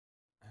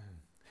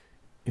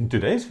In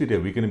today's video,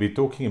 we're going to be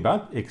talking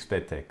about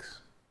expat tax.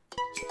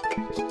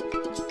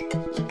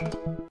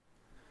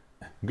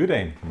 Good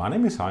day, my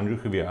name is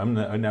Heinrich. I'm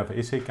the owner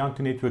of SA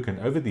Accounting Network, and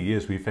over the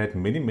years we've had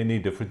many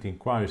different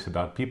inquiries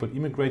about people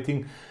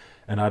immigrating,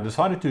 and I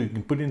decided to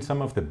put in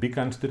some of the big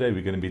guns today.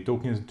 We're going to be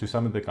talking to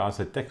some of the guys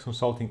at Tax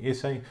Consulting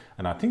SA,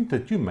 and I think the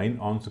two main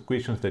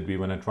questions that we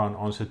want to try and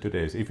answer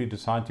today is if you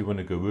decide you want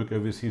to go work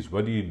overseas,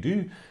 what do you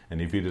do?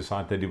 And if you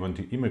decide that you want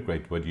to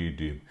immigrate, what do you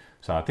do?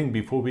 So I think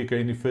before we go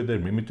any further,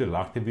 remember to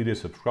like the video,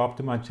 subscribe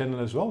to my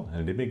channel as well,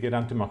 and let me get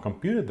onto my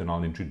computer, then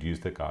I'll introduce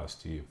the guys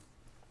to you.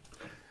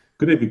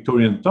 Good day,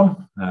 Victoria and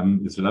Tom.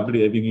 It's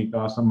lovely having you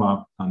guys on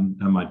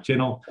my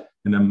channel.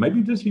 And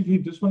maybe just if you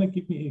just want to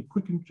give me a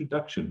quick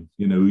introduction,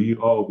 you know, who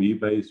you are, where you're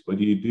based, what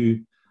do you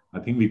do? I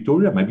think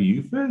Victoria, maybe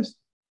you first.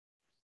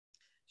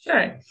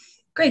 Sure.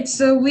 Great.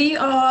 So we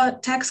are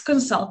tax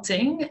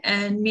consulting,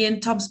 and me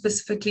and Tom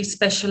specifically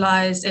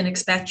specialize in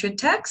expatriate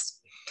tax.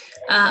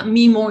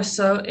 Me more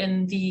so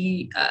in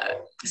the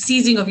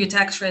seizing of your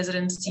tax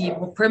residency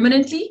more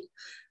permanently.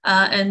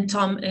 And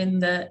Tom in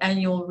the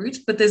annual route,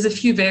 but there's a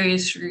few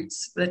various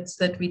routes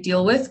that we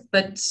deal with,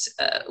 but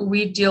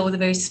we deal with a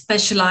very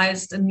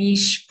specialized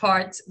niche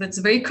part that's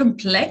very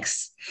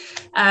complex.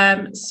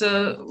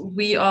 So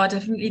we are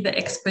definitely the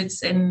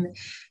experts in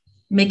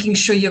making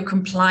sure you're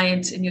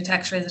compliant in your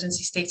tax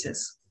residency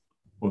status.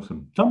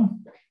 Awesome.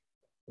 Tom?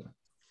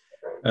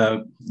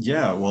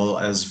 Yeah, well,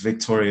 as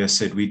Victoria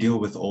said, we deal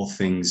with all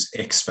things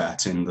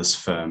expat in this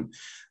firm.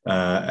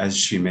 As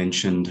she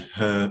mentioned,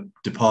 her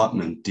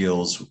department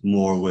deals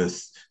more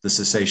with the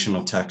cessation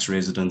of tax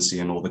residency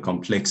and all the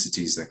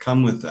complexities that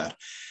come with that.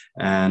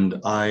 And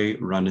I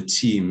run a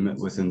team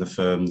within the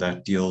firm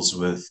that deals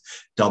with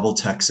double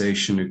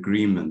taxation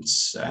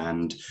agreements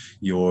and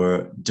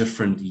your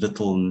different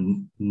little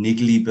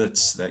niggly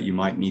bits that you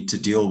might need to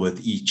deal with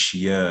each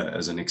year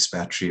as an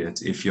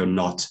expatriate if you're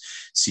not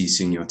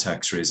ceasing your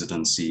tax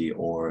residency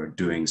or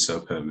doing so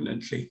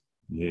permanently.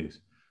 Yes.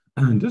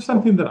 And just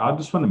something that I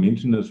just want to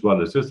mention as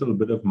well is just a little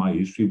bit of my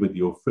history with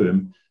your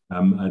firm.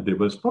 There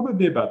was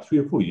probably about 3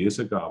 or 4 years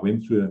ago, I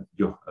went through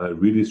a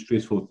really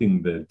stressful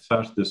thing that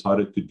SARS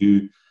decided to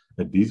do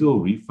a diesel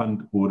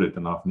refund audit.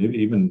 And I've never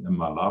even in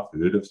my life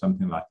heard of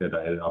something like that.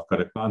 I've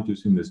got a client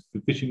who's in this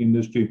fishing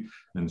industry,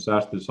 and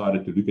SARS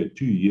decided to look at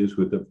 2 years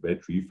worth of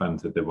VAT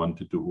refunds that they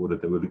wanted to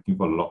audit. They were looking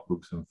for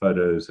logbooks and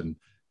photos, and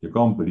you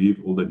can't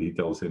believe all the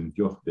details. And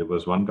there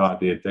was one guy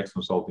there at Tax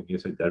Consulting,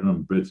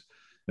 Darren Brits,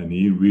 and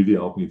he really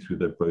helped me through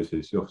that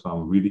process. So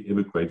I'm really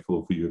ever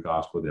grateful for you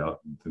guys for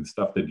the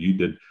stuff that you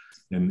did.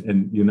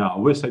 And you know, I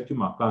always say to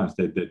my clients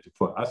that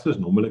for us as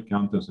normal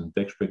accountants and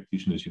tax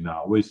practitioners, you know, I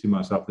always see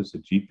myself as a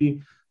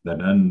GP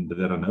that I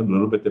know a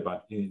little bit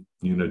about, you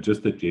know,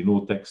 just the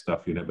general tax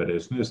stuff, you know, but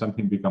as soon as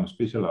something becomes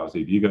specialized,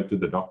 if you go to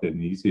the doctor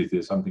and he says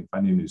there's something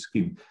funny in your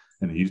skin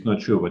and he's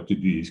not sure what to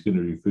do, he's going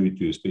to refer you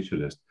to a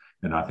specialist.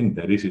 And I think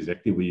that is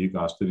exactly where you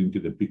guys fit into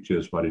the picture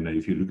as well. You know,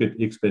 if you look at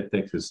expat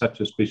tax as such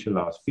a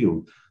specialized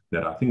field,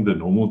 that I think the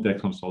normal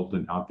tax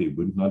consultant out there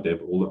would not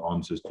have all the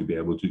answers to be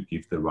able to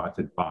give the right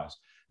advice.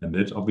 And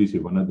that's obviously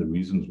one of the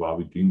reasons why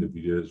we're doing the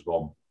video as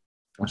well.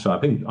 So I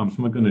think I'm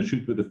going to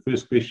shoot with the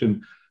first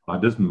question. I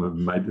just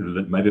made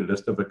a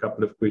list of a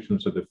couple of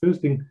questions. So the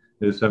first thing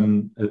is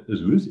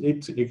who's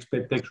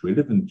expat tax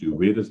relevant to?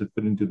 Where does it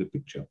fit into the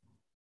picture?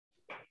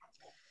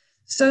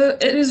 So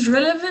it is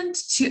relevant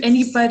to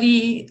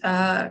anybody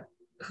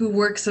who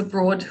works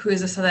abroad who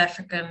is a South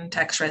African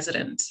tax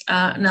resident.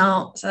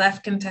 Now, South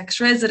African tax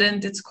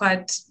resident, it's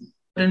quite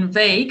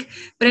vague,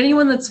 but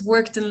anyone that's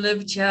worked and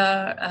lived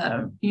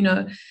here, you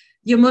know,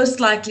 you're most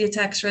likely a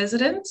tax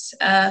resident.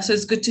 So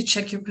it's good to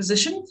check your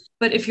position.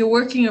 But if you're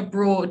working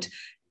abroad,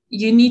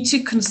 you need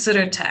to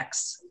consider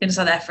tax in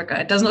South Africa.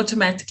 It doesn't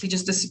automatically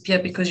just disappear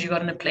because you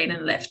got on a plane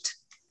and left.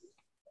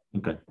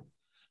 Okay,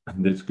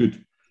 that's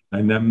good.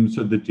 And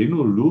so the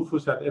general rule for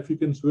South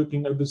Africans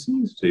working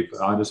overseas, so if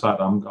I decide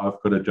I've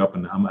got a job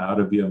and I'm out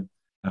of here,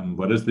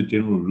 what is the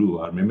general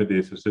rule? I remember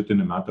there's a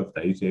certain amount of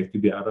days you have to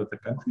be out of the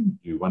country.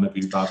 Do one of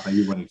you guys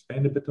maybe want to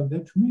expand a bit on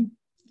that for me?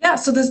 Yeah,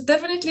 so there's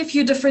definitely a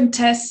few different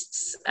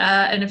tests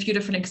and a few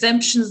different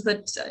exemptions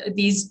that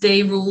these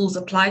day rules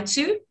apply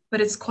to, but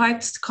it's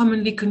quite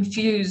commonly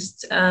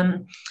confused.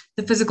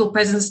 The physical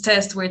presence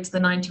test, where it's the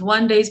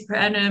 91 days per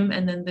annum,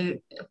 and then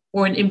the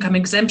foreign income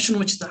exemption,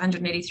 which is the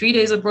 183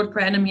 days abroad per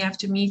annum you have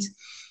to meet.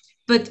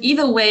 But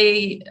either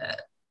way,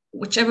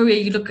 whichever way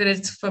you look at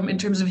it from in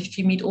terms of if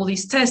you meet all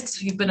these tests,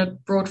 if you've been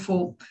abroad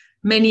for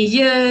many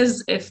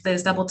years, if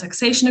there's double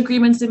taxation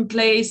agreements in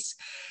place,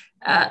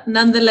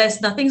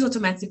 nonetheless, nothing's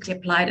automatically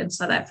applied in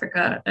South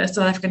Africa,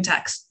 South African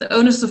tax. The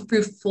onus of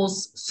proof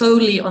falls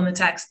solely on the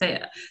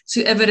taxpayer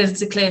to evidence,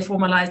 declare,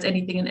 formalize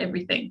anything and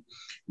everything.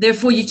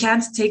 Therefore, you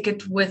can't take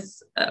it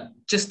with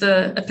just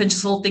a pinch of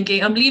salt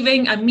thinking, I'm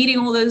leaving, I'm meeting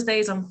all those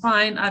days, I'm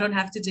fine, I don't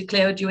have to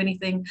declare or do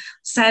anything.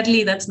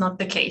 Sadly, that's not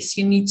the case.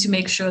 You need to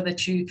make sure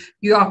that you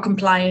are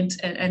compliant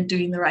and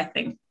doing the right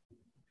thing.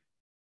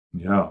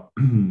 Yeah,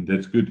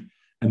 that's good.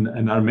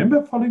 And I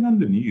remember following on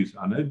the news,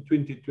 I know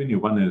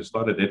 2021 it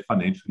started that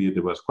financial year,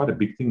 there was quite a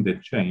big thing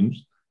that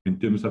changed. in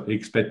terms of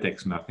expat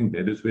tax. And I think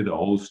that is where the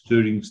whole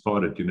stirring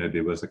started.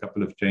 There was a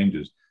couple of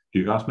changes. Do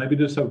you guys maybe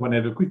just want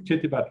to have a quick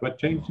chat about what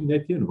changed in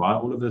that year and why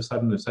all of a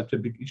sudden it's such a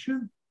big issue?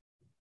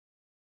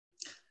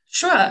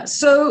 Sure.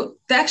 So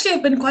there actually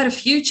have been quite a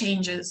few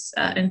changes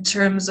in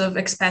terms of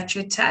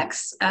expatriate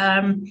tax.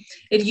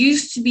 It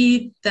used to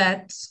be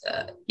that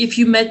if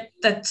you met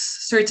that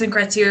certain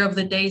criteria of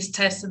the day's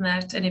test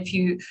and if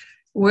you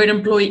were an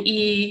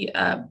employee,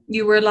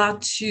 you were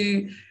allowed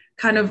to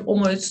kind of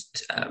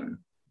almost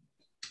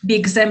be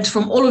exempt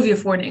from all of your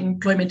foreign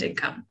employment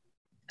income.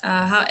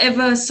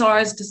 However,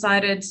 SARS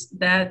decided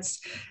that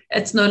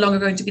it's no longer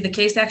going to be the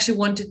case. They actually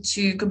wanted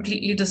to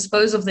completely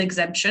dispose of the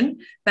exemption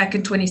back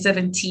in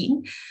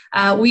 2017.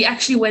 We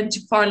actually went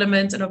to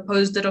Parliament and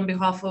opposed it on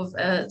behalf of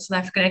a South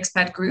African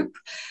expat group.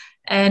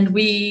 And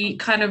we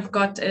kind of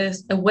got a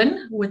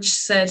win, which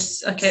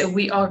says, okay,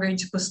 we are going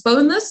to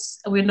postpone this.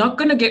 We're not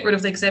going to get rid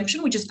of the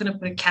exemption. We're just going to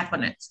put a cap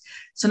on it.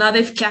 So now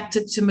they've capped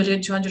it to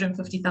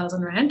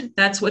R1,250,000.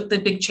 That's what the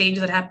big change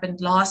that happened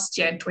last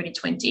year in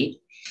 2020.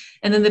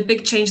 And then the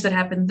big change that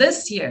happened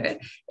this year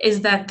is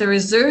that the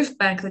Reserve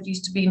Bank that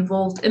used to be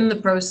involved in the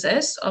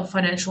process of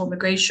financial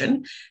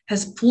immigration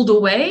has pulled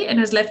away and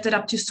has left it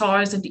up to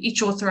SARS and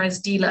each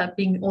authorized dealer,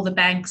 being all the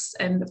banks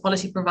and the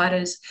policy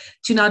providers,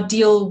 to now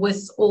deal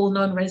with all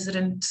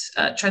non-resident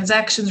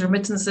transactions,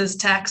 remittances,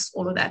 tax,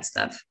 all of that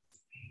stuff.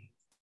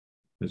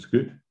 That's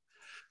good.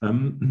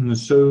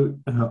 So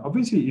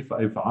obviously,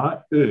 if I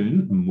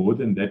earn more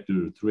than that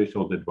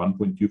threshold at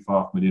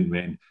 1.25 million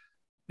rand,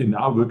 in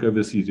our work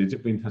overseas, it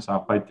depends on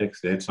how I pay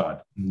tax that side.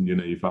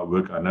 If I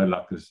work, I know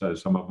like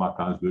some of my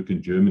clients work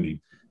in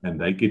Germany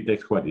and they get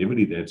taxed quite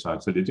heavily that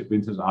side. So it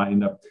depends as I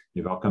end up,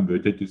 if I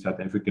convert it to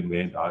South African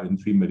rand, I earn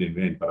 3 million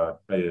rand, but I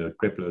pay a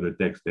crap load of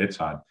tax that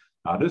side.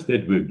 How does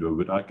that work?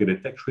 Would I get a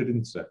tax credit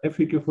in South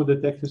Africa for the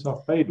taxes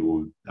I've paid,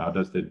 or how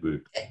does that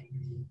work?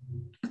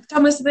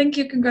 Thomas, I think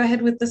you can go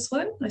ahead with this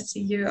one. I see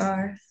you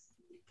are.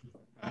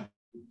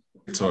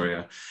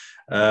 Victoria.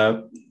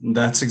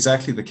 That's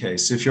exactly the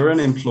case. If you're an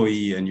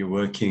employee and you're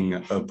working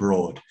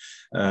abroad,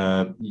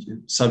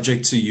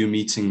 subject to you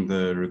meeting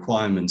the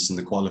requirements and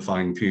the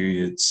qualifying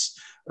periods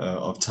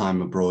of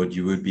time abroad,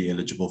 you would be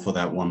eligible for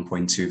that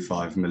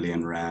 1.25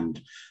 million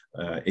rand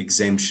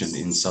exemption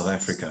in South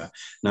Africa.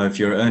 Now, if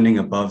you're earning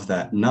above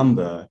that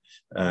number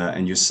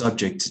and you're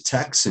subject to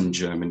tax in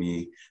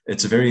Germany,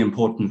 it's a very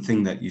important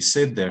thing that you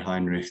said there,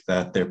 Heinrich,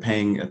 that they're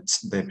paying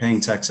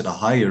tax at a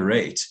higher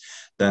rate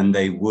than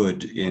they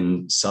would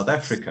in South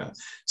Africa.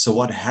 So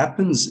what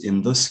happens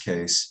in this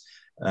case,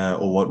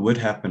 or what would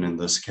happen in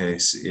this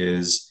case,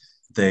 is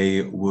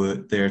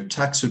their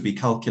tax would be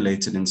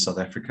calculated in South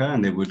Africa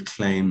and they would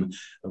claim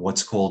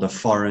what's called a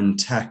foreign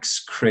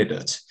tax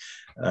credit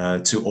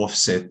to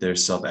offset their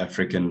South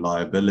African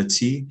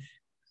liability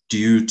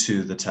due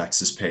to the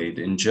taxes paid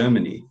in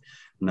Germany.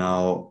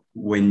 Now,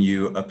 when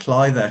you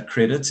apply that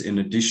credit in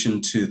addition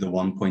to the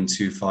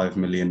 1.25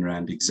 million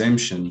rand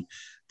exemption,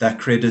 that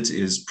credit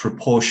is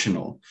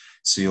proportional.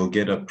 So you'll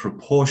get a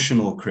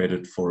proportional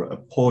credit for a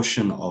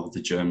portion of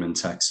the German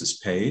taxes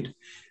paid.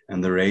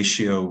 And the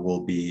ratio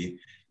will be,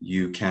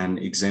 you can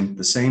exempt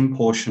the same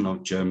portion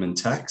of German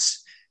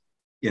tax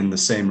in the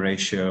same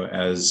ratio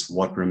as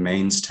what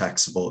remains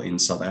taxable in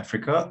South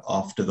Africa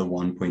after the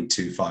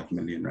 1.25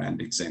 million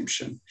rand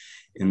exemption.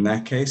 In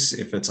that case,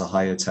 if it's a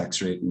higher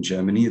tax rate in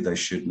Germany, there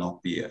should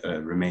not be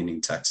a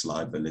remaining tax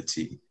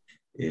liability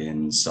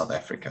in South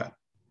Africa.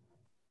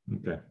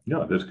 Okay,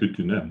 yeah, that's good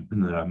to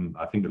know.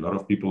 I think a lot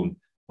of people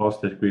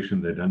ask that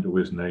question. They don't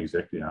always know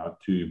exactly how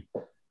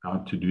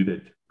to do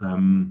that.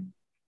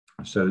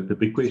 So the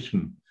big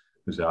question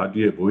is, how do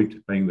you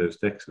avoid paying those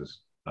taxes?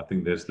 I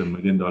think that's the $1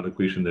 million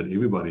question that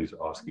everybody's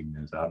asking,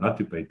 is how not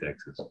to pay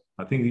taxes.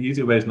 I think the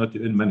easy way is not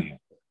to earn money.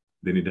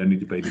 Then you don't need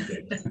to pay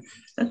the tax.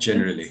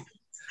 Generally.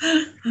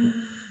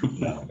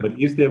 Yeah, but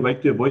is there a way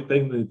to avoid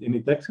paying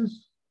any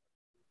taxes?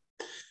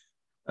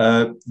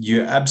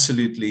 You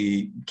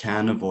absolutely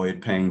can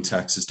avoid paying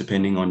taxes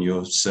depending on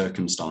your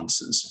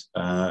circumstances.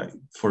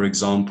 For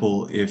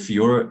example, if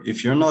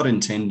you're not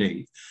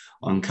intending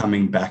on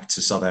coming back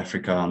to South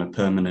Africa on a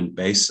permanent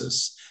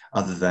basis,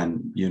 other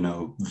than,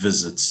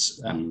 visits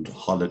and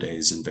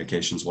holidays and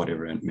vacations,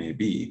 whatever it may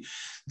be,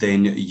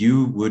 then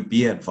you would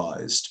be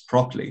advised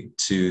properly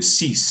to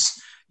cease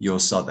your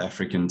South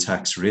African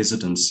tax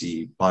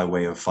residency by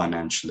way of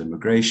financial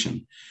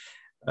immigration.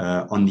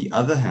 On the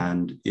other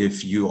hand,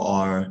 if you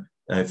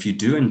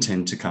do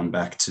intend to come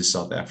back to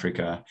South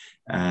Africa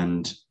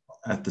and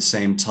at the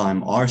same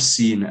time are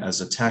seen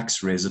as a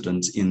tax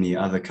resident in the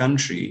other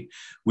country,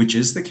 which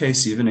is the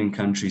case even in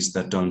countries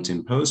that don't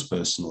impose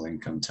personal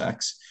income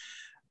tax,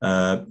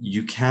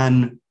 you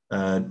can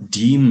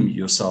deem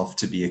yourself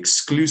to be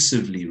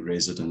exclusively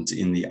resident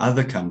in the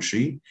other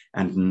country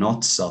and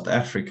not South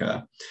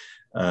Africa,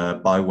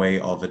 by way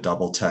of a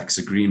double tax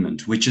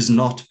agreement, which is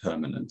not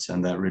permanent,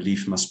 and that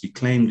relief must be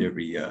claimed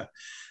every year.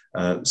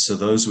 So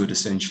those would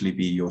essentially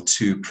be your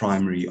two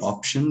primary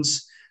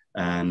options,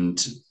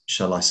 and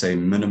shall I say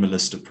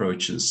minimalist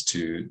approaches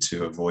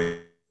to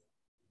avoid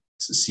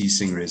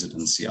ceasing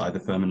residency either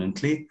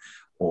permanently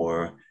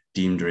or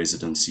deemed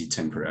residency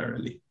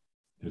temporarily.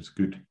 That's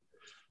good.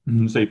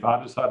 So if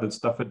I decided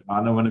stuff it,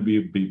 I don't want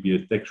to be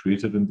a tax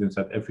resident in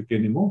South Africa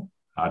anymore,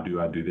 how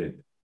do I do that?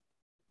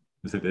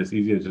 Is it as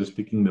easy as just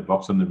ticking the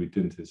box on the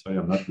return to say,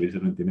 I'm not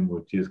resident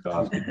anymore, cheers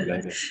guys, get you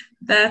later?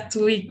 That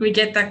we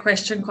get that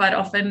question quite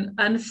often.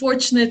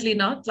 Unfortunately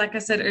not. Like I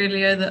said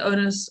earlier, the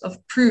onus of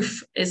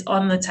proof is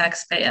on the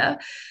taxpayer,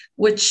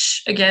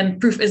 which again,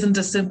 proof isn't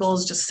as simple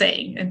as just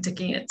saying and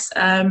ticking it.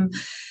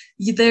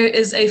 There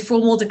is a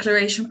formal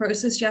declaration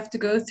process you have to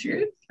go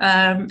through,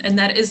 and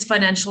that is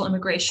financial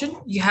immigration.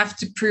 You have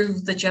to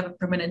prove that you have a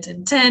permanent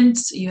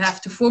intent. You have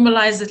to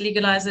formalize it,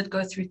 legalize it,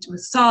 go through to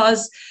with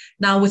SARS,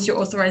 now with your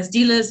authorized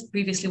dealers,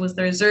 previously was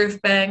the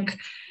Reserve Bank.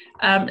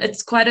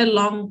 It's quite a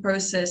long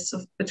process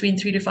of between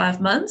 3 to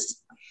 5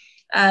 months.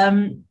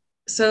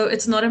 So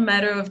it's not a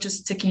matter of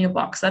just ticking a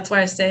box. That's why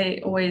I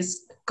say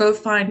always go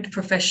find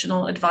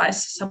professional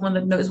advice, someone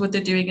that knows what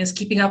they're doing, is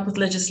keeping up with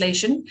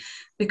legislation,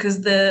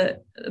 because the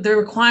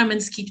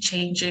requirements keep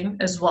changing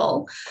as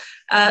well.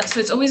 So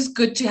it's always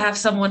good to have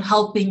someone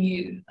helping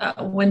you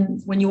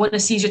when you want to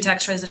seize your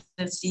tax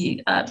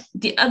residency.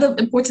 The other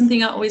important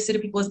thing I always say to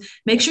people is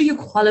make sure you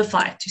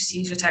qualify to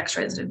seize your tax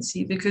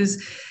residency,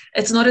 because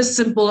it's not as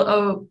simple,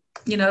 oh,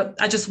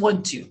 I just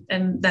want to,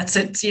 and that's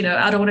it.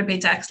 I don't want to pay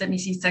tax, let me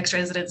seize tax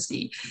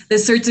residency.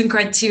 There's certain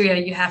criteria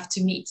you have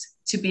to meet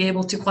to be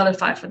able to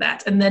qualify for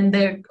that. And then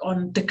they're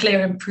on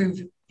declare and prove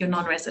your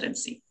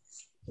non-residency.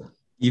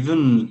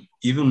 Even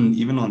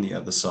on the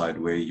other side,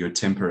 where you're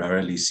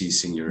temporarily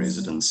ceasing your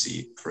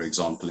residency, for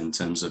example, in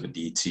terms of a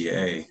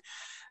DTA,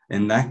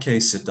 in that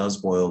case, it does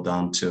boil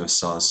down to a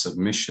SARS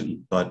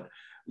submission, but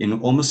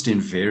almost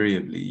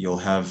invariably, you'll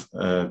have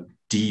a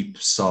deep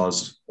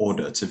SARS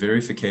audit, a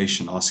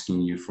verification asking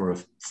you for a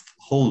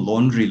whole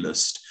laundry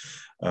list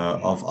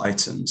of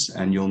items,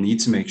 and you'll need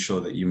to make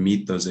sure that you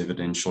meet those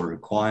evidential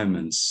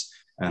requirements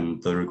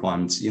and the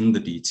requirements in the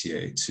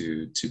DTA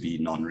to be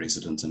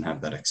non-resident and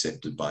have that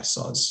accepted by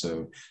SARS.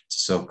 So to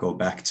circle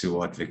back to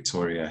what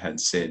Victoria had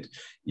said,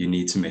 you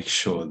need to make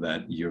sure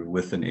that you're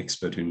with an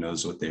expert who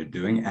knows what they're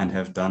doing and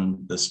have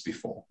done this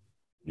before.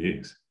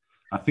 Yes.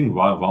 I think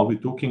while we're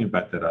talking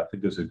about that, I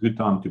think it's a good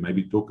time to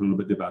maybe talk a little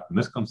bit about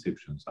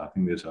misconceptions. I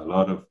think there's a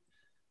lot of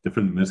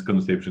different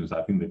misconceptions.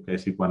 I think the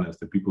classic one is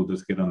that people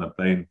just get on the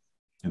plane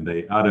and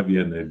they're out of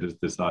here and they just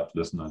decide,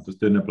 listen, I'll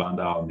just turn a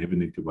blind eye. I'll never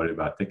need to worry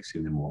about tax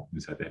anymore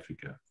in South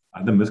Africa.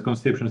 Other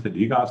misconceptions that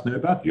you guys know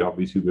about? You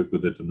obviously work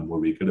with it on a more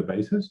regular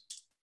basis.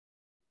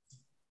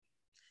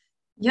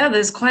 Yeah,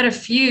 there's quite a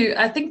few.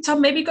 I think, Tom,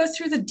 maybe go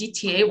through the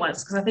DTA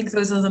ones, because I think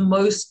those are the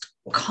most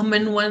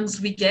common ones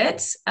we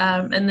get.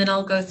 And then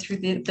I'll go through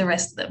the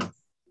rest of them.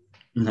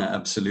 No,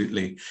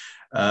 absolutely.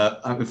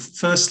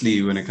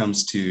 Firstly, when it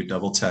comes to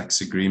double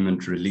tax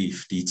agreement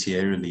relief,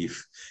 DTA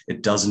relief,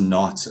 it does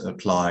not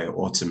apply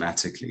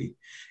automatically.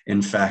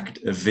 In fact,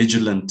 a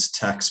vigilant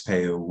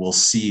taxpayer will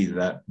see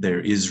that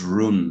there is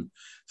room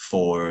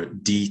for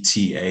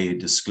DTA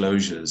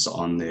disclosures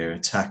on their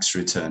tax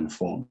return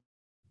form.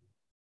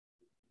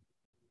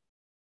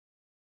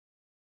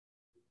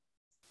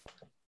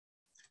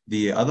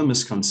 The other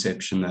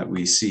misconception that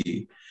we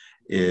see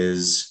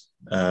is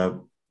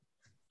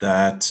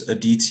that a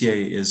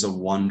DTA is a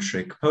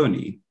one-trick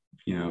pony.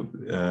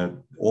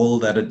 All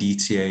that a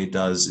DTA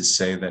does is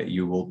say that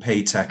you will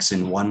pay tax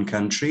in one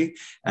country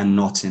and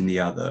not in the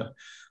other,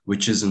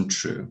 which isn't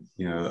true.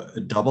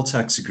 A double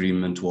tax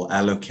agreement will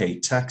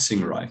allocate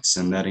taxing rights,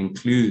 and that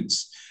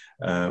includes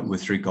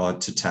with regard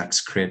to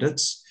tax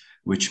credits,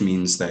 which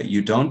means that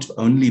you don't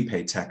only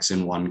pay tax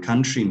in one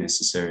country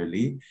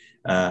necessarily.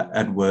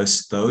 At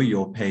worst, though,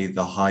 you'll pay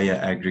the higher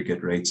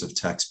aggregate rates of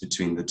tax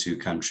between the two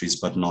countries,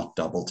 but not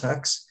double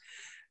tax.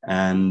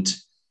 And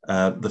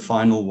the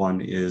final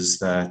one is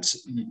that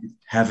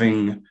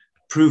having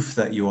proof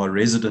that you are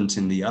resident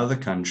in the other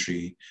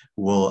country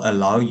will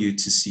allow you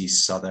to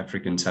cease South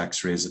African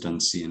tax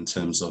residency in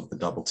terms of the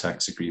double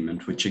tax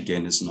agreement, which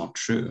again is not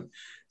true.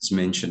 As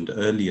mentioned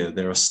earlier,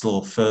 there are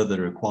still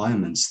further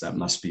requirements that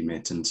must be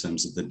met in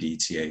terms of the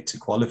DTA to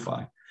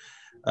qualify.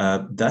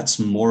 That's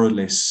more or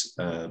less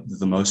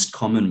the most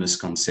common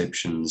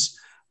misconceptions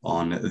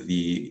on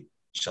the,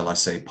 shall I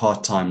say,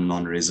 part-time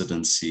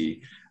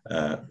non-residency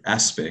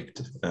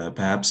aspect.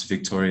 Perhaps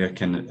Victoria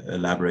can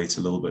elaborate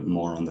a little bit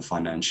more on the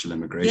financial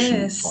immigration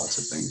part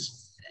of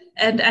things.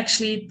 And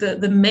actually,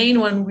 the main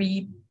one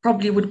we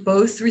probably would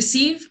both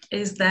receive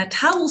is that,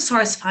 how will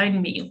SARS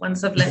find me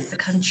once I've left the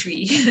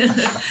country?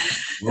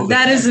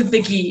 That is a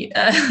biggie.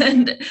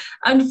 And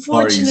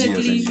unfortunately, far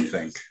easier than you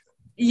think.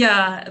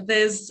 Yeah,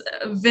 there's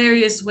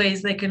various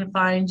ways they can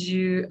find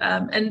you.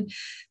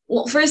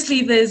 Well,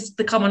 firstly, there's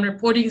the common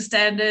reporting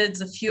standards,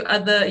 a few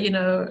other,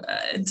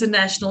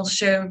 international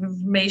share of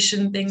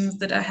information things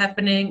that are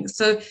happening.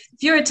 So if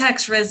you're a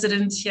tax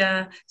resident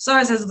here,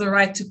 SARS has the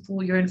right to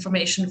pull your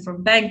information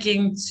from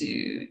banking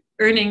to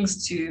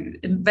earnings to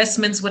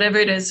investments, whatever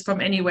it is, from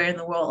anywhere in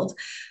the world,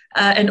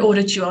 and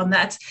audit you on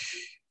that.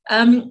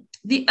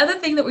 The other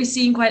thing that we're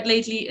seeing quite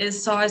lately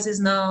is SARS is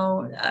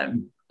now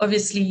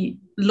obviously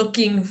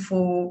looking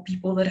for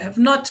people that have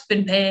not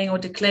been paying or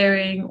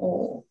declaring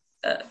or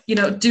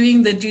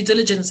doing the due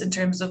diligence in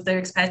terms of their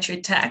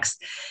expatriate tax.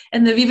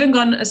 And they've even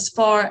gone as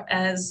far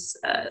as,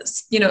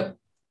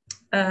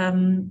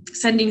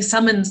 sending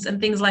summons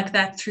and things like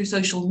that through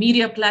social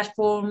media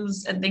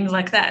platforms and things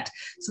like that.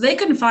 So they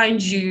can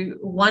find you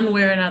one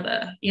way or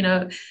another.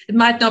 It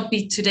might not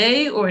be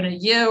today or in a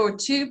year or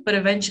two, but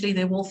eventually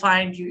they will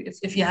find you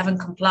if you haven't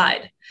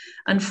complied.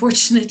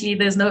 Unfortunately,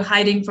 there's no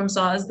hiding from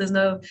SARS. There's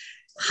no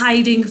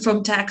hiding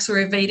from tax or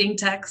evading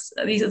tax.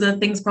 These are the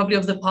things probably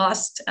of the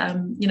past,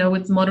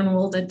 with modern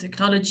world and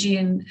technology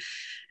and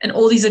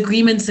all these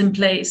agreements in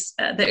place,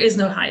 there is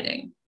no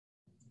hiding.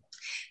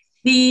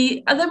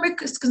 The other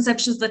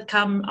misconceptions that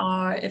come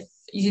are if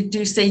you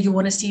do say you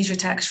want to seize your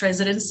tax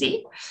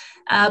residency,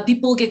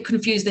 people get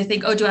confused. They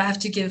think, oh, do I have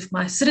to give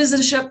my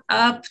citizenship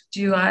up?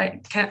 I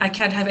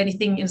can't have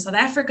anything in South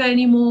Africa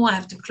anymore. I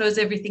have to close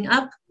everything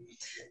up.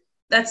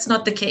 That's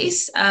not the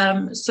case.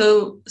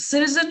 So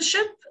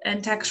citizenship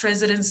and tax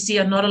residency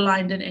are not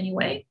aligned in any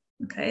way.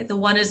 Okay, the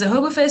one is a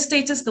home affairs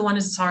status, the one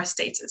is a SARS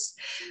status.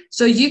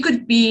 So you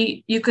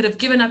could have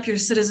given up your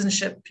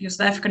citizenship, your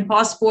South African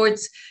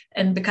passports,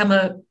 and become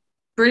a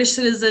British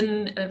citizen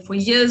for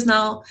years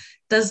now.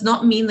 Does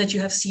not mean that you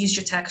have seized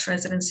your tax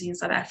residency in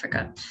South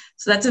Africa.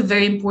 So that's a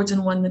very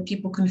important one that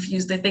people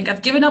confuse. They think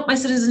I've given up my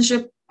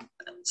citizenship,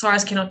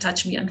 SARS cannot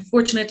touch me.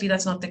 Unfortunately,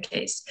 that's not the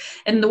case.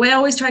 And the way I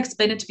always try to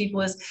explain it to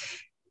people is,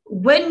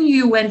 when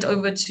you went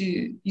over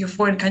to your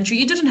foreign country,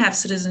 you didn't have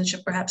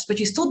citizenship perhaps, but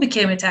you still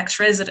became a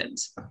tax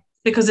resident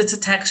because it's a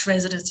tax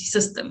residency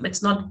system.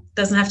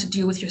 Doesn't have to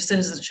do with your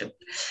citizenship.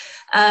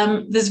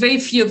 There's very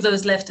few of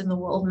those left in the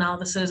world now,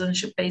 the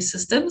citizenship-based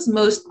systems.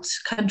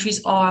 Most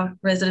countries are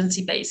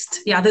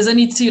residency-based. Yeah, there's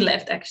only 2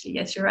 left, actually.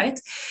 Yes, you're right.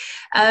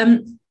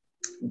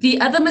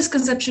 The other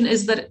misconception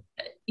is that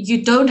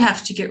you don't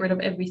have to get rid of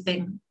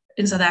everything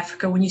in South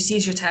Africa when you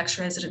seize your tax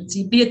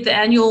residency, be it the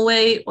annual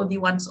way or the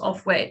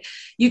once-off way.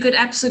 You could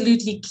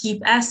absolutely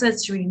keep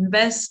assets,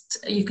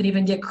 reinvest. You can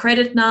even get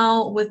credit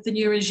now with the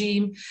new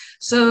regime.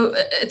 So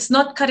it's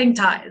not cutting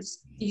ties.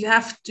 You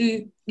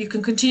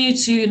can continue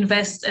to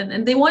invest,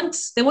 and they want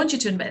you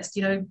to invest,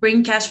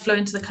 bring cash flow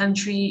into the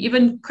country,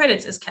 even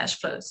credit is cash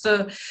flow.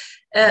 So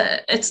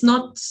it's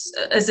not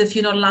as if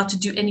you're not allowed to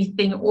do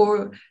anything.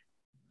 Or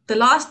the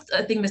last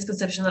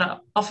misconception that I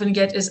often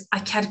get is I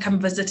can't come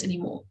visit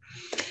anymore,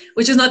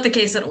 which is not the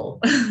case at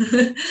all.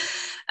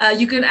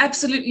 You can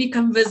absolutely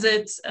come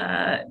visit.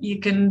 You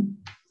can,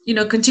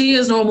 continue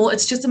as normal.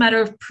 It's just a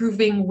matter of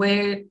proving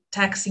where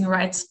taxing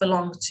rights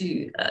belong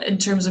to in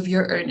terms of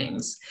your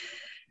earnings.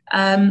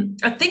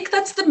 I think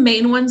that's the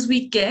main ones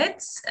we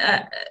get.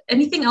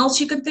 Anything else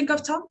you can think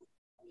of, Tom?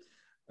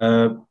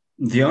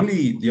 The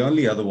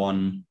only other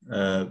one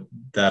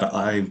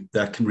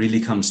that really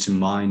comes to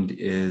mind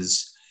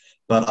is,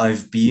 but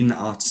I've been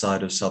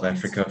outside of South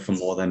Africa for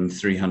more than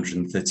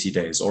 330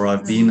 days, or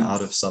I've been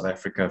out of South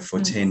Africa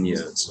for 10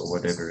 years, or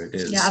whatever it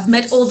is. Yeah, I've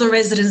met all the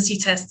residency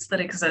tests that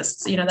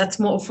exist. That's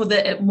more for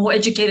the more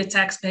educated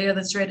taxpayer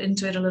that's read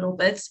into it a little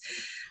bit.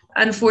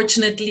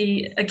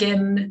 Unfortunately,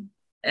 again,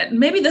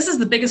 maybe this is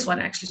the biggest one,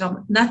 actually,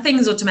 Tom. Nothing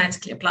is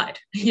automatically applied.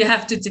 You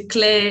have to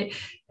declare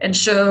and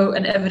show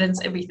and evidence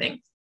everything.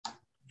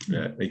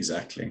 Yeah,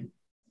 exactly.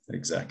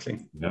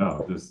 Yeah,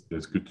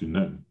 that's good to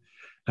know.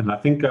 And I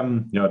think,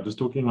 just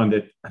talking on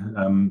that,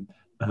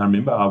 I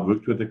remember I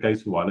worked with a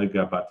case a while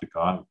ago about the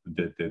guy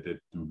that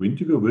went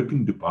to go work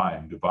in Dubai.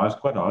 And Dubai is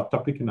quite a hot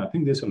topic. And I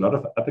think there's a lot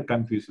of other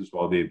countries as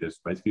well there that's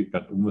basically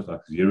got almost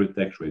like 0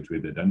 tax rates where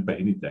they don't pay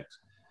any tax.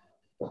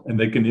 And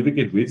they can never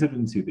get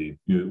residency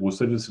there, or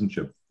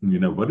citizenship.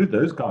 What do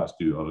those guys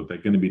do? Are they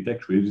going to be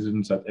tax residents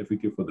in South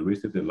Africa for the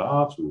rest of their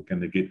lives? Or can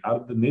they get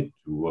out of the net?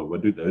 Or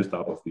what do those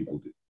type of people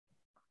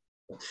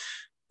do?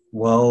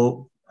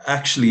 Well,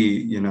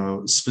 actually,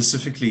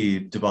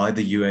 specifically Dubai,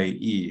 the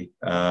UAE,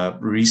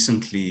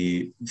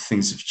 recently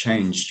things have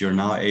changed. You're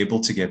now able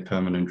to get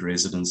permanent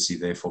residency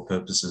there for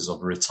purposes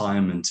of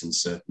retirement in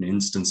certain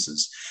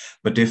instances.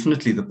 But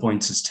definitely the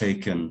point is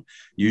taken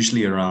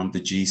usually around the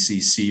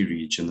GCC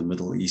region, the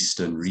Middle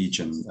Eastern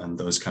region, and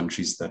those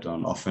countries that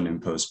don't often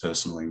impose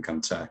personal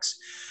income tax.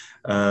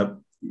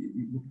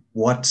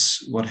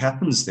 What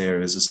happens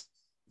there is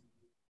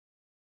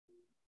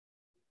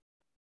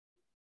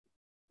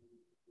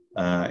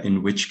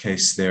in which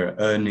case their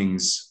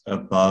earnings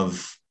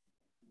above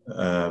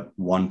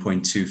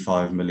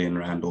 1.25 million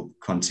rand will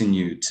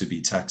continue to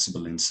be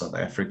taxable in South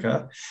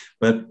Africa.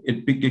 But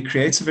it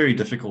creates a very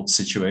difficult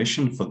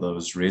situation for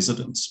those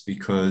residents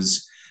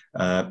because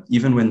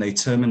even when they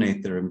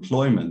terminate their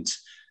employment,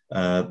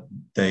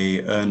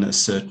 they earn a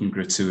certain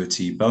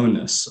gratuity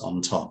bonus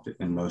on top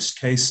in most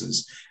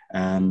cases.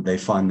 and they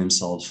find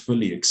themselves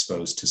fully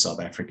exposed to South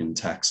African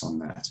tax on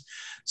that.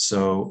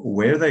 So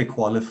where they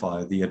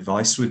qualify, the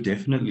advice would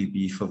definitely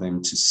be for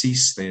them to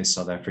cease their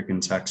South African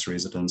tax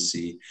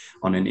residency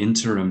on an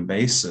interim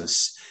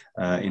basis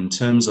in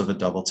terms of a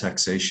double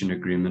taxation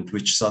agreement,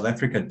 which South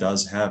Africa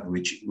does have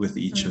with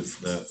each of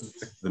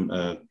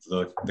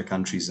the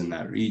countries in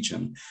that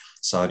region,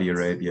 Saudi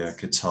Arabia,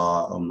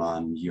 Qatar,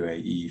 Oman,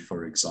 UAE,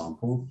 for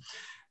example.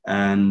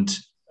 And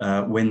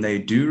when they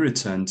do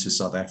return to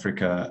South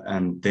Africa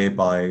and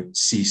thereby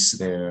cease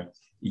their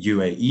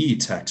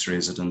UAE tax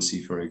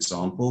residency, for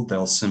example,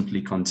 they'll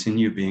simply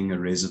continue being a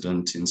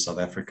resident in South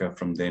Africa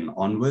from then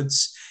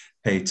onwards,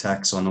 pay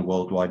tax on a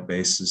worldwide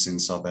basis in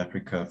South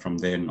Africa from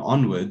then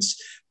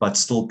onwards, but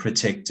still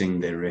protecting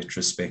their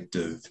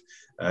retrospective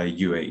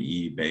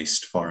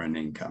UAE-based foreign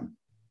income.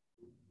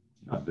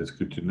 Oh, that's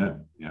good to know.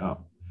 Yeah.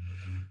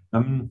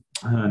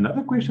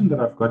 Another question that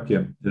I've got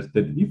here is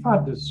that if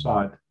I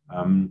decide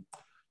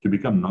to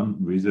become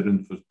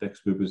non-resident for tax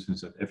purposes in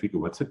South Africa,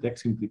 what's the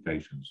tax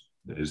implications?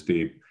 Is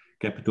there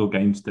capital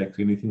gains tax,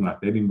 anything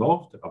like that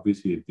involved?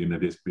 Obviously,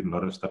 there's been a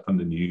lot of stuff on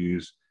the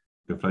news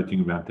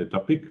floating around that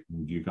topic.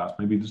 Do you guys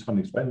maybe just want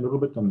to explain a little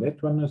bit on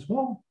that one as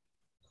well?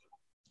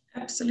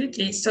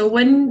 Absolutely. So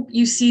when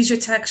you seize your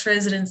tax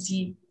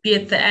residency, be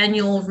it the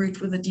annual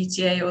route with the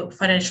DTA or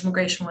financial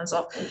immigration ones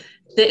off,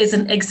 there is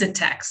an exit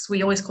tax.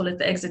 We always call it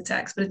the exit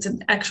tax, but it's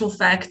in actual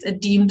fact a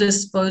deemed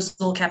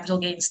disposable capital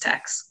gains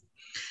tax.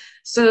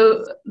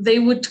 So they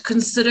would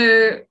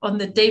consider on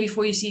the day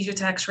before you seize your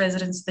tax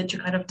residence that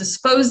you're kind of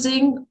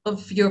disposing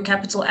of your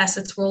capital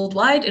assets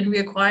worldwide and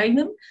reacquiring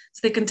them, so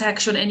they can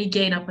tax you on any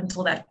gain up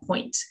until that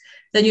point.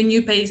 Then your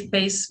new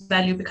base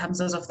value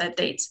becomes as of that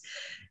date.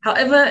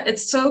 However,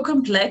 it's so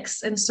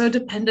complex and so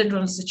dependent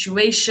on the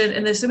situation,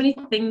 and there's so many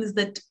things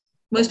that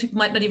most people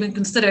might not even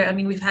consider. I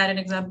mean, we've had an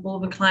example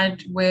of a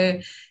client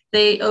where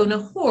they own a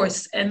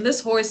horse, and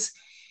this horse,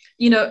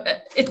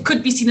 it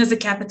could be seen as a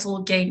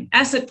capital gain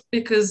asset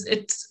because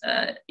it's,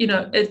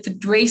 if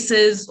it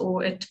races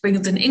or it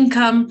brings in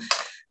income,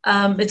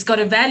 it's got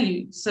a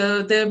value.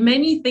 So there are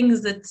many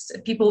things that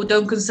people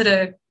don't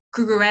consider.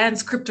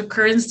 Krugerrand's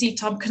cryptocurrency,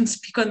 Tom can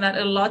speak on that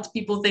a lot.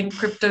 People think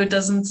crypto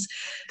doesn't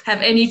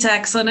have any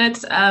tax on it.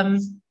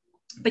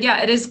 But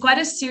yeah, it is quite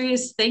a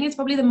serious thing. It's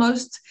probably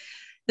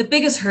the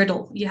biggest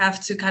hurdle you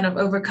have to kind of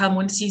overcome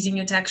when seizing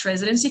your tax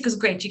residency, because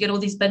great, you get all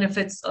these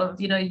benefits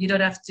of, you don't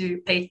have to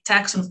pay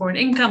tax on foreign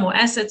income or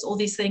assets, all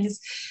these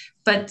things.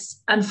 But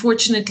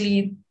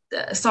unfortunately,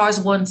 SARS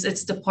wants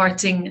its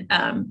departing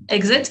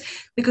exit,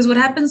 because what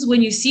happens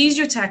when you seize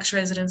your tax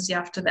residency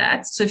after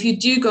that, so if you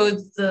do go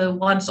the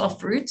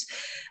once-off route,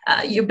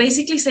 you're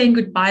basically saying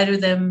goodbye to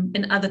them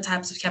in other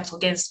types of capital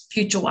gains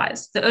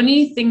future-wise. The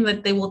only thing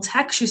that they will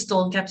tax you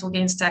still in capital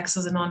gains tax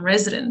as a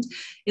non-resident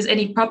is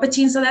any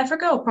property in South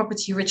Africa or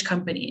property-rich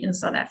company in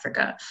South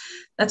Africa.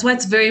 That's why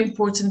it's very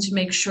important to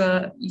make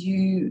sure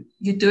you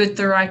do it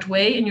the right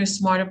way and you're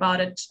smart about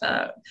it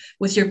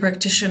with your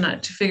practitioner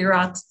to figure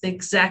out the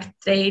exact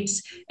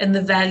dates and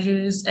the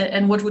values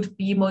and what would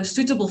be most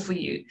suitable for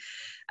you.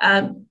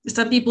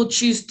 Some people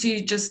choose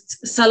to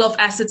just sell off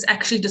assets,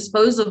 actually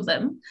dispose of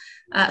them,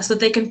 so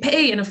they can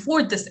pay and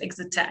afford this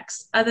exit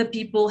tax. Other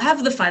people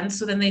have the funds,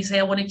 so then they say,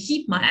 I want to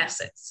keep my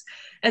assets.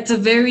 It's a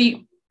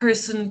very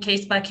person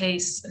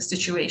case-by-case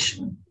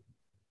situation.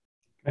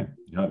 Okay,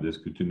 yeah, that's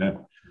good to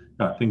know.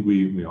 I think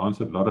we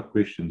answered a lot of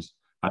questions.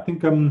 I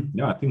think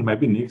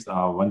maybe next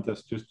I want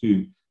us just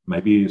to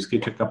maybe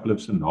sketch a couple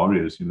of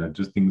scenarios,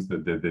 just things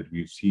that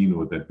we've seen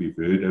or that we've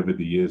heard over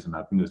the years. And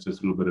I think it's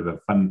just a little bit of a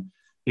fun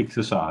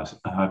exercise.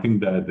 I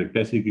think the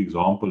classic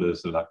example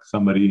is like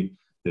somebody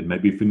that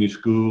maybe finished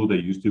school, they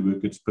used to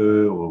work at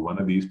Spur or one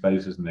of these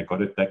places, and they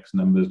got a tax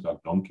numbers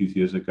like donkeys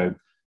years ago,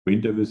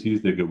 went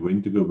overseas, they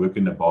went to go work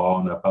in a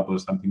bar or a pub or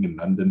something in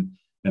London,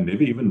 and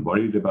never even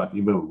worried about,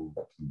 even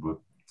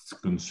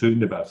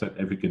concerned about South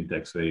African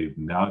tax.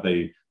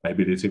 Maybe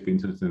they say, for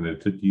instance, in their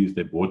 30s,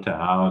 they bought a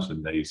house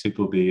and they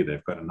settled there,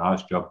 they've got a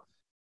nice job.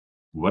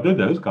 What do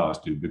those guys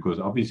do? Because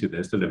obviously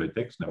they still have a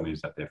tax number in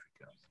South Africa.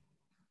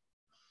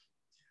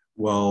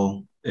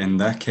 Well, in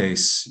that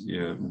case,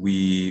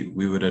 we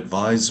would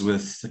advise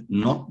with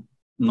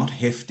not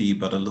hefty,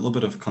 but a little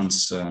bit of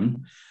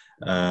concern.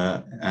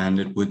 And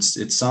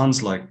it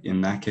sounds like in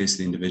that case,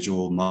 the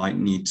individual might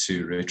need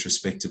to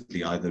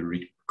retrospectively either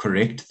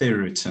correct their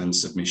return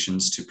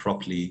submissions to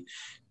properly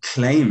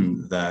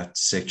claim that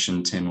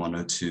Section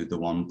 10102, the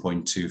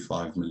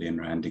 1.25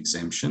 million Rand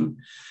exemption,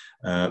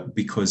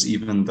 because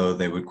even though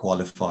they would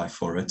qualify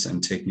for it,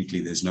 and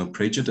technically there's no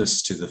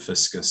prejudice to the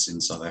fiscus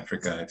in South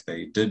Africa if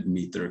they did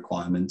meet the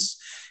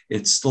requirements,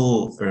 it's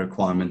still a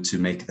requirement to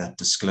make that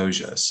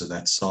disclosure so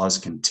that SARS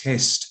can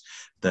test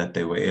that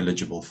they were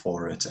eligible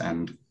for it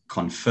and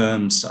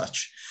confirm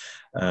such.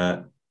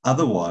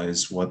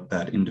 Otherwise, what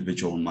that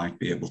individual might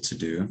be able to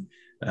do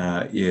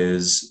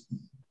is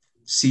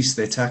cease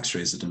their tax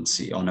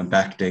residency on a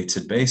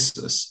backdated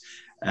basis.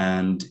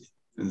 And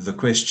the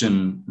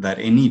question that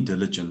any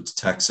diligent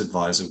tax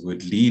advisor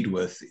would lead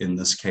with in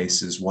this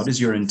case is, what is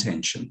your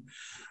intention?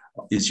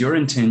 Is your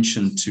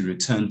intention to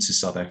return to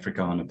South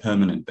Africa on a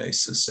permanent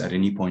basis at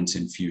any point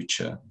in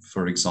future?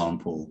 For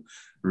example,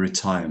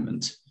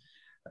 retirement.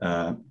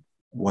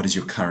 What is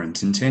your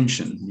current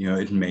intention?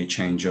 It may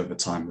change over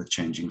time with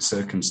changing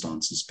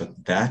circumstances,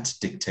 but that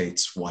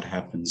dictates what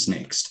happens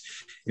next.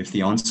 If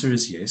the answer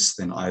is yes,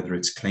 then either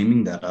it's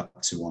claiming that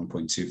up to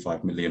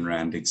 1.25 million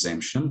Rand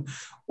exemption,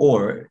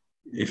 or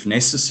if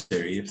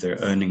necessary, if they're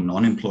earning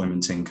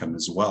non-employment income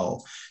as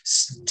well,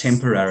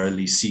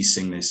 temporarily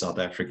ceasing their South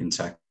African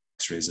tax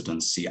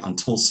residency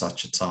until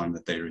such a time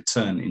that they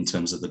return in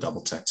terms of the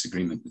double tax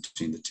agreement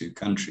between the two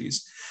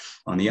countries.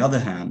 On the other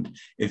hand,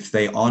 if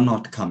they are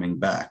not coming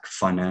back,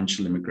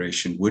 financial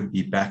immigration would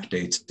be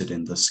backdated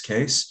in this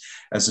case.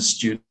 As a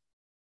student,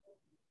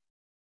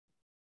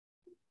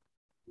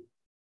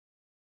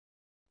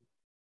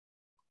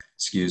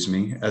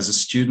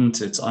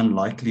 it's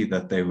unlikely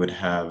that they would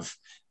have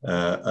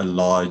a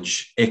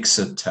large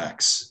exit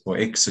tax or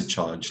exit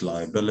charge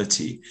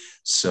liability.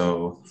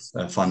 So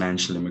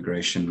financial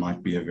immigration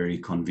might be a very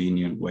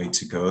convenient way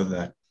to go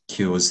that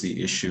cures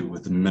the issue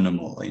with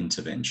minimal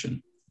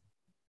intervention.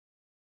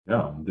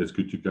 Yeah, that's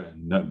good to go.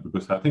 No,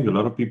 because I think a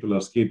lot of people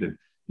are scared that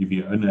if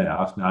you own a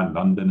house now in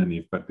London and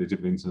you've got, for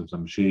instance,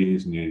 some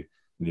shares and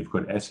you've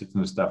got assets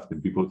and stuff,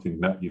 then people think,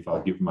 no, if I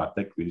give my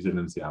tax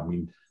residency, I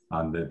mean,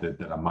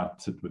 that I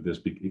might sit with this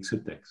big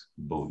exit tax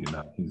bill.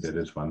 I think that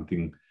is one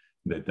thing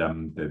that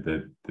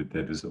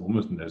is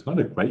almost, that's not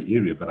a grey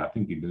area, but I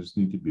think you just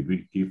need to be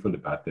very careful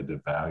about that,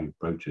 of how you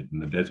approach it.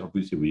 And that's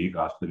obviously where you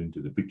guys fit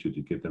into the picture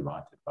to get the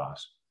right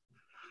advice.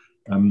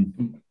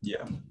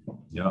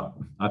 Yeah.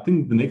 I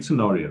think the next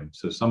scenario,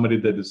 so somebody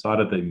that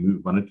decided they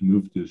wanted to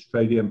move to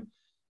Australia,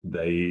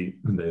 they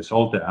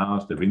sold their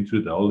house, they went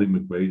through the whole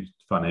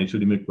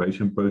financial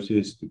immigration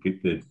process to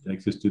get the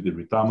access to the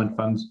retirement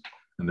funds,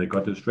 and they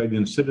got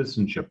Australian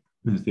citizenship.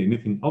 Is there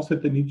anything else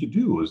that they need to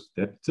do? Or is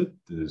that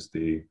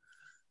it?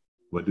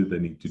 What do they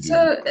need to do?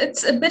 So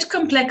it's a bit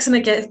complex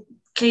and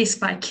case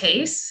by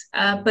case,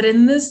 but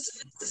in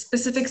this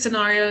specific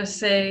scenario,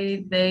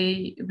 say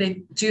they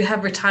do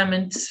have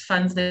retirement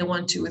funds they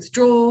want to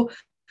withdraw,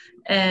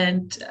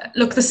 and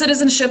look, the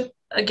citizenship,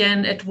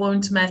 again, it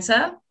won't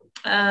matter.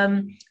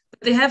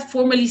 They have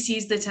formally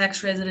seized their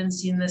tax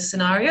residency in this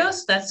scenario,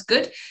 so that's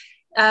good,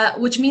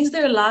 which means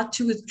they're allowed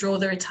to withdraw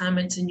their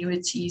retirement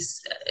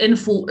annuities in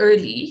full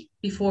early,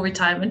 before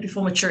retirement,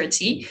 before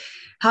maturity.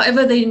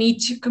 However, they need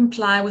to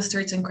comply with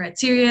certain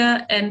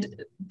criteria,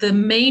 and the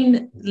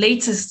main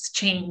latest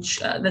change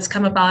that's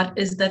come about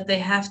is that they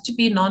have to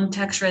be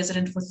non-tax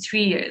resident for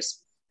 3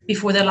 years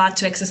before they're allowed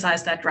to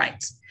exercise that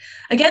right.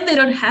 Again, they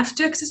don't have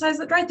to exercise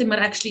that right. They might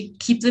actually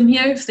keep them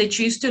here if they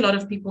choose to. A lot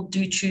of people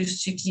do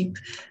choose to keep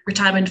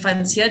retirement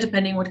funds here,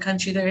 depending what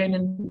country they're in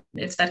and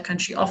if that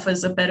country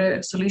offers a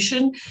better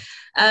solution.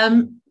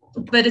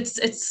 But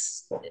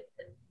it's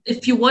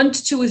if you want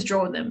to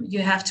withdraw them, you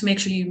have to make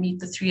sure you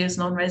meet the 3 years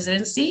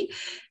non-residency.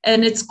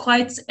 And it's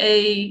quite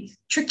a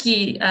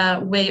tricky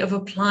way of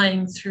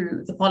applying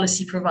through the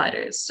policy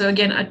providers. So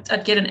again,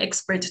 I'd get an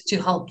expert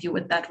to help you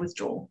with that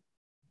withdrawal.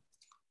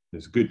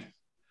 That's good.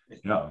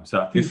 Yeah.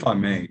 So if I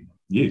may.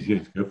 Yes,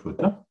 go for it.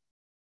 Huh?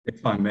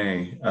 If I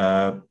may,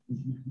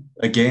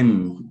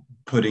 again,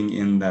 putting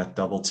in that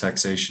double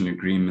taxation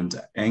agreement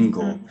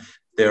angle,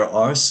 there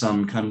are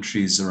some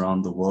countries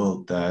around the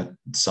world that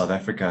South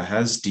Africa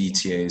has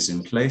DTAs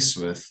in place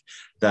with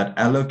that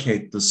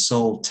allocate the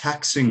sole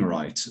taxing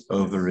right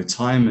over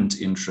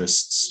retirement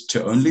interests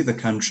to only the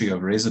country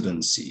of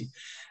residency.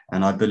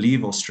 And I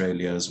believe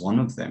Australia is one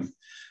of them.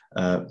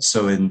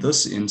 So in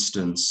this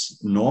instance,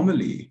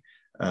 normally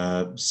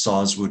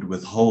SARS would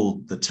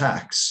withhold the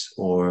tax,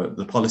 or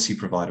the policy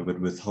provider would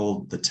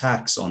withhold the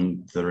tax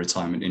on the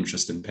retirement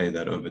interest and pay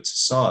that over to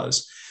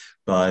SARS.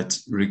 But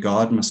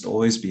regard must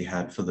always be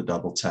had for the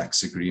double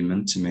tax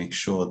agreement to make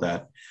sure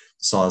that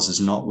SARS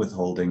is not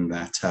withholding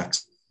that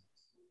tax.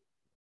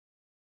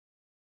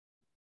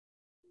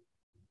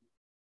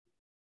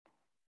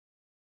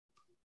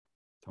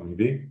 Tommy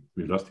B,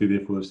 we lost you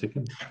there for a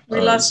second.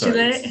 We lost you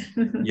there.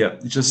 Yeah,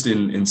 just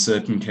in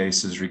certain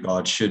cases,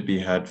 regard should be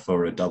had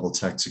for a double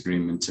tax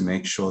agreement to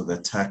make sure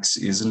that tax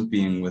isn't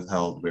being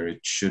withheld where it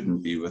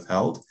shouldn't be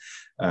withheld.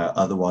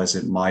 Otherwise,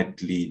 it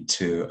might lead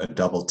to a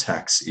double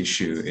tax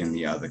issue in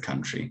the other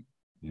country.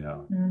 Yeah.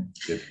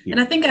 And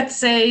I think I'd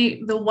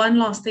say the one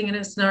last thing in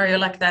a scenario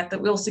like that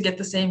we also get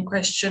the same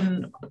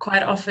question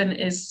quite often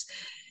is,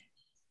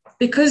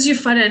 because you've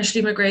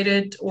financially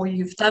immigrated or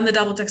you've done the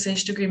double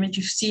taxation agreement,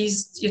 you've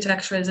seized your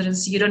tax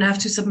residency, you don't have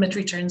to submit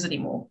returns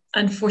anymore.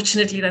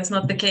 Unfortunately, that's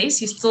not the case.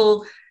 You're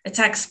still a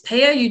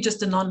taxpayer, you're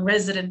just a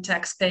non-resident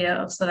taxpayer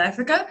of South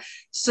Africa.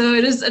 So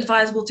it is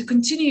advisable to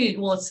continue,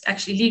 well, it's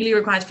actually legally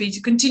required for you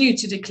to continue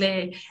to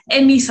declare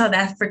any South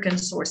African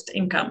sourced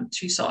income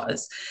to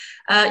SARS.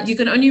 You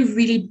can only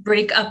really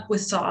break up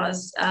with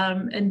SARS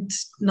and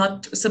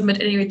not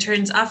submit any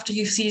returns after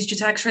you've seized your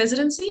tax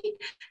residency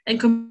and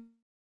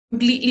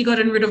completely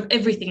gotten rid of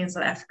everything in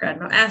South Africa,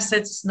 no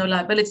assets, no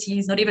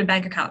liabilities, not even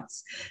bank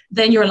accounts,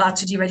 then you're allowed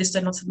to deregister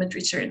and not submit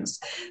returns.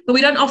 But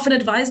we don't often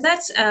advise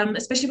that,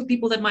 especially for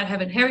people that might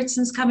have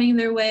inheritance coming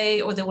their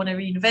way or they want to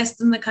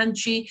reinvest in the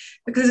country,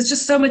 because it's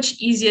just so much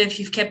easier if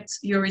you've kept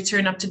your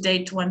return up to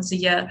date once a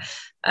year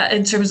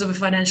in terms of a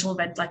financial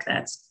event like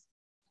that.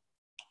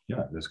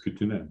 Yeah, that's good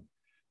to know.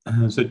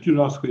 So 2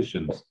 last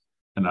questions.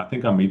 And I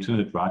think I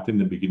mentioned it right in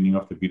the beginning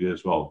of the video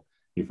as well.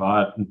 If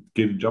I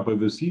get a job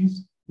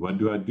overseas, what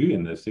do I do?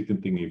 And the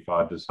second thing, if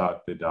I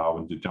decide that I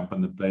want to jump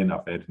on the plane,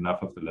 I've had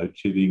enough of the load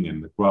shedding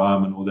and the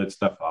crime and all that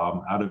stuff,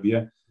 I'm out of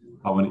here,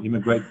 I want to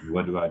immigrate,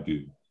 what do I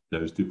do?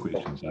 Those 2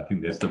 questions. I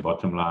think that's the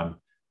bottom line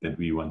that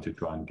we want to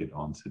try and get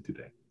answered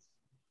today.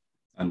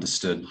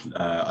 Understood.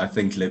 I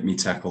think let me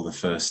tackle the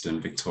first,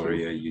 and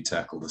Victoria, you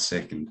tackle the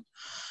second.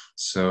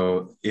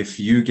 So if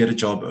you get a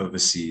job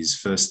overseas,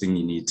 first thing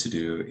you need to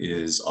do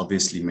is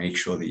obviously make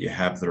sure that you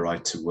have the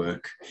right to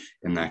work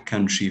in that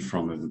country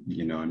from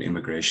an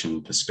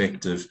immigration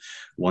perspective.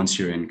 Once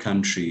you're in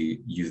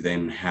country, you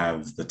then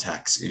have the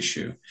tax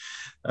issue.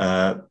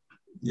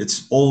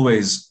 It's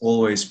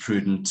always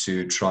prudent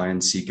to try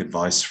and seek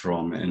advice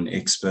from an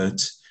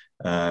expert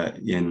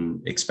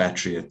in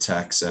expatriate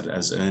tax at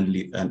as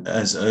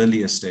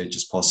early a stage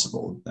as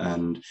possible.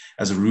 And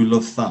as a rule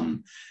of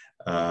thumb,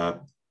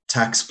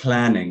 tax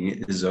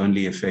planning is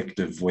only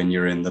effective when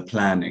you're in the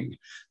planning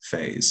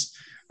phase.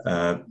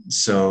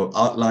 So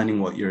outlining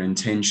what your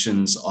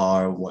intentions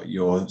are, what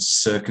your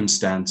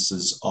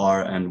circumstances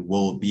are and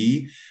will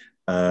be,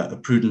 a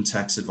prudent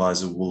tax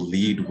advisor will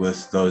lead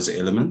with those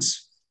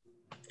elements.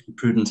 A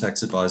prudent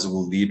tax advisor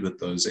will lead with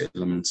those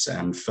elements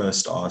and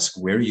first ask,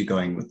 where are you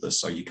going with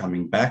this? Are you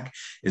coming back?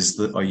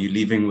 Are you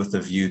leaving with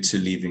a view to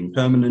leaving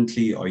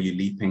permanently? Are you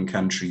leaping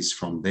countries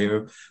from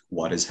there?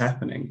 What is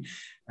happening?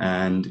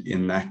 And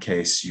in that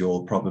case,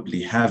 you'll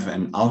probably have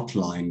an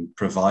outline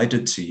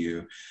provided to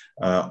you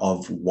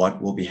of what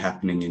will be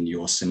happening in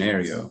your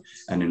scenario.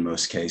 And in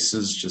most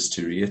cases, just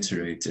to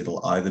reiterate,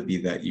 it'll either be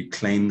that you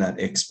claim that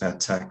expat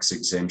tax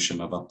exemption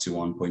of up to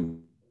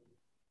 1.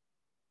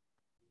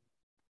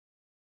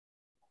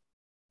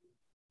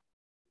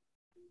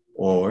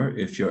 Or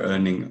if you're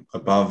earning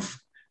above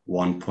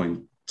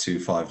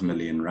 1.25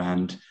 million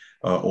rand,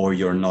 or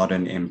you're not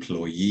an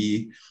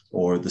employee,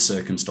 or the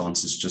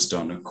circumstances just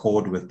don't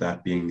accord with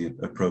that being the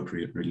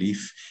appropriate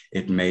relief,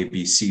 it may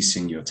be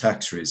ceasing your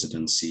tax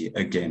residency,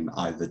 again,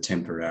 either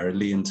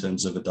temporarily in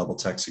terms of a double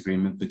tax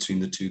agreement between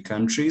the 2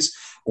 countries,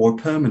 or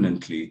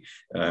permanently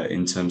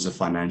in terms of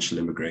financial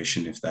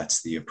immigration, if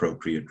that's the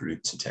appropriate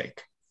route to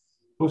take.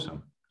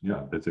 Awesome.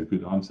 Yeah, that's a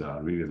good answer. I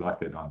really like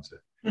that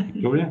answer.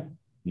 Victoria?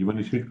 You want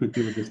to shoot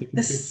quickly with the second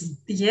question?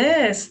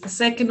 Yes, the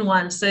second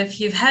one. So if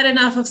you've had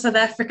enough of South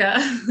Africa,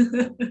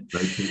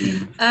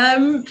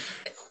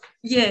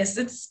 yes,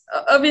 it's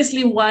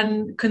obviously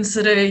one,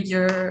 consider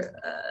your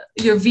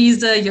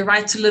visa, your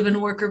right to live and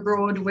work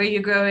abroad, where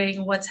you're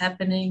going, what's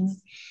happening.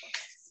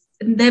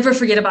 Never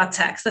forget about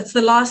tax. That's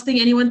the last thing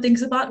anyone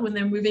thinks about when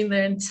they're moving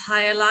their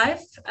entire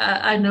life.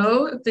 I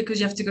know, because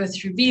you have to go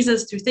through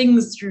visas, through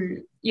things,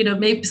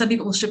 maybe some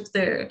people ship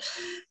their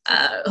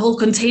whole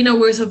container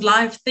worth of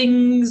live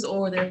things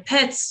or their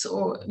pets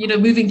or,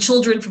 moving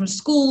children from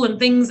school and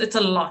things. It's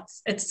a lot.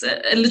 It's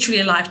literally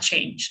a life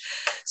change.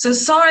 So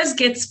SARS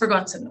gets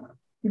forgotten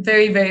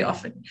very, very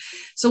often.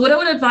 So what I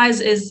would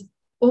advise is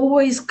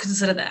always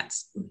consider that,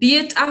 be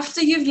it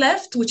after you've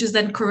left, which is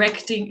then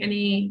correcting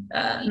any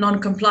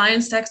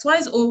non-compliance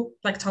tax-wise, or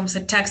like Tom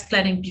said, tax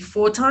planning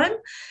before time.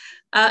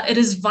 It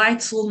is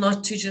vital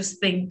not to just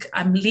think,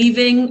 I'm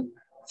leaving,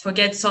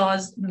 forget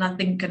SARS,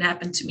 nothing can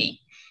happen to me.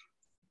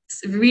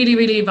 It's really,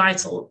 really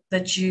vital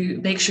that you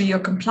make sure you're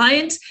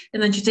compliant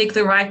and that you take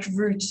the right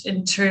route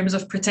in terms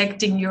of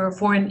protecting your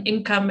foreign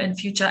income and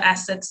future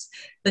assets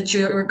that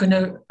you're going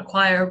to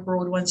acquire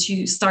abroad once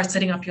you start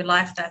setting up your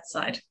life that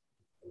side.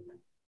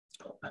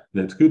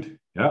 That's good.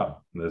 Yeah,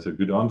 that's a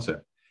good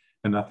answer.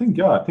 And I think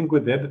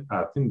with that,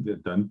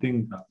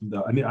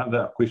 the only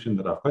other question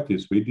that I've got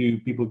is, where do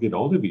people get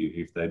hold of you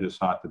if they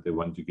decide that they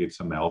want to get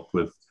some help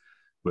with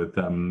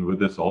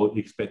this whole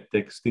expat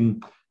tax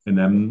thing?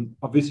 And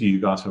obviously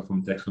you guys are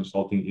from Tax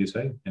Consulting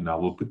SA, and I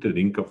will put the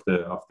link of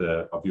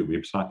your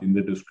website in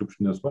the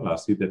description as well. I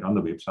see that on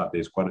the website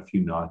there's quite a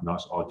few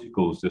nice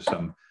articles. There's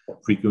some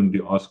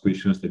frequently asked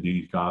questions that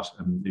you guys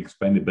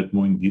explain a bit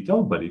more in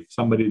detail. But if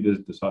somebody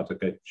decides,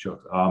 okay, sure,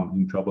 I'm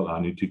in trouble,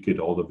 I need to get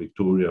hold of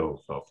Victoria or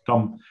of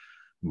Tom,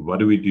 what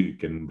do we do?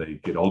 Can they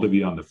get hold of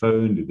you on the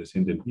phone? Do they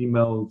send an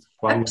email?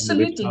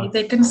 Absolutely.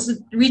 They can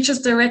reach us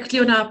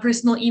directly on our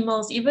personal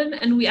emails even.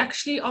 And we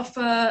actually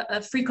offer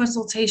a free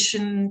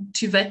consultation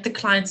to vet the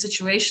client's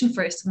situation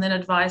first and then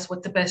advise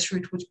what the best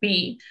route would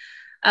be.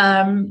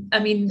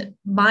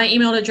 My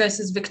email address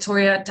is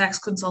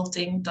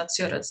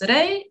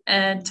victoria@taxconsulting.co.za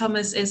and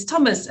Thomas is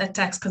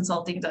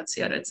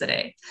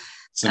thomas@taxconsulting.co.za.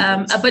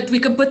 But we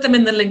can put them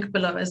in the link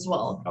below as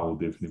well. I will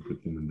definitely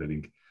put them in the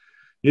link.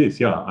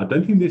 Yes, yeah. I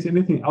don't think there's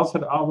anything else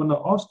that I want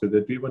to ask her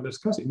that we want to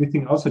discuss.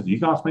 Anything else that you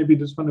guys maybe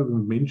just want to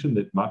mention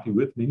that might be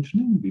worth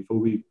mentioning before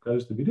we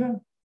close the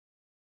video?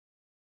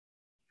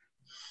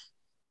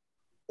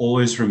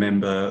 always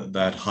remember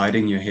that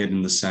hiding your head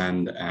in the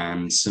sand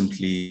and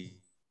simply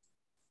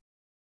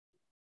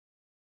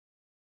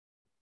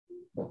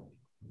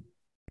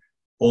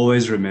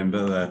always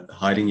remember that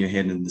hiding your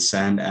head in the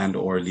sand and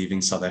or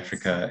leaving South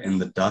Africa in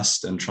the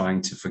dust and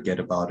trying to forget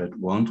about it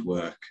won't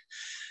work.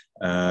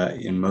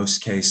 In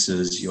most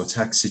cases, your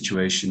tax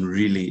situation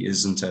really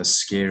isn't as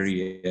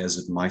scary as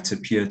it might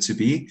appear to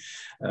be,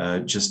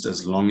 just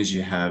as long as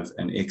you have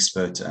an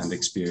expert and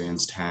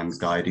experienced hand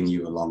guiding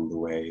you along the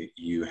way,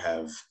 you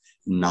have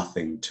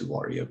nothing to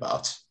worry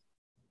about.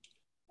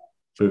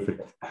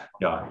 Perfect.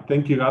 Yeah,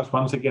 thank you guys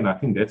once again. I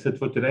think that's it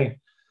for today.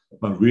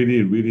 I'm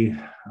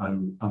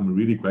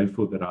really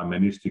grateful that I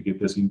managed to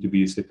get this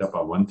interview set up.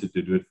 I wanted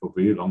to do it for a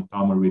very long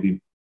time already.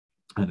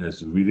 And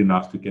it's really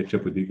nice to catch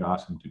up with you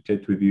guys and to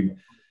chat with you.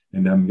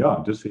 And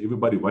yeah, just for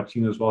everybody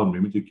watching as well,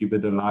 remember to give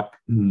it a like,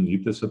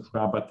 hit the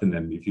subscribe button.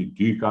 And if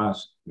you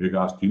guys do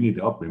need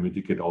help, remember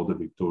to get hold of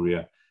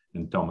Victoria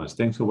and Thomas.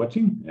 Thanks for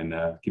watching, and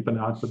keep an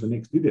eye out for the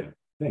next video.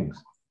 Thanks.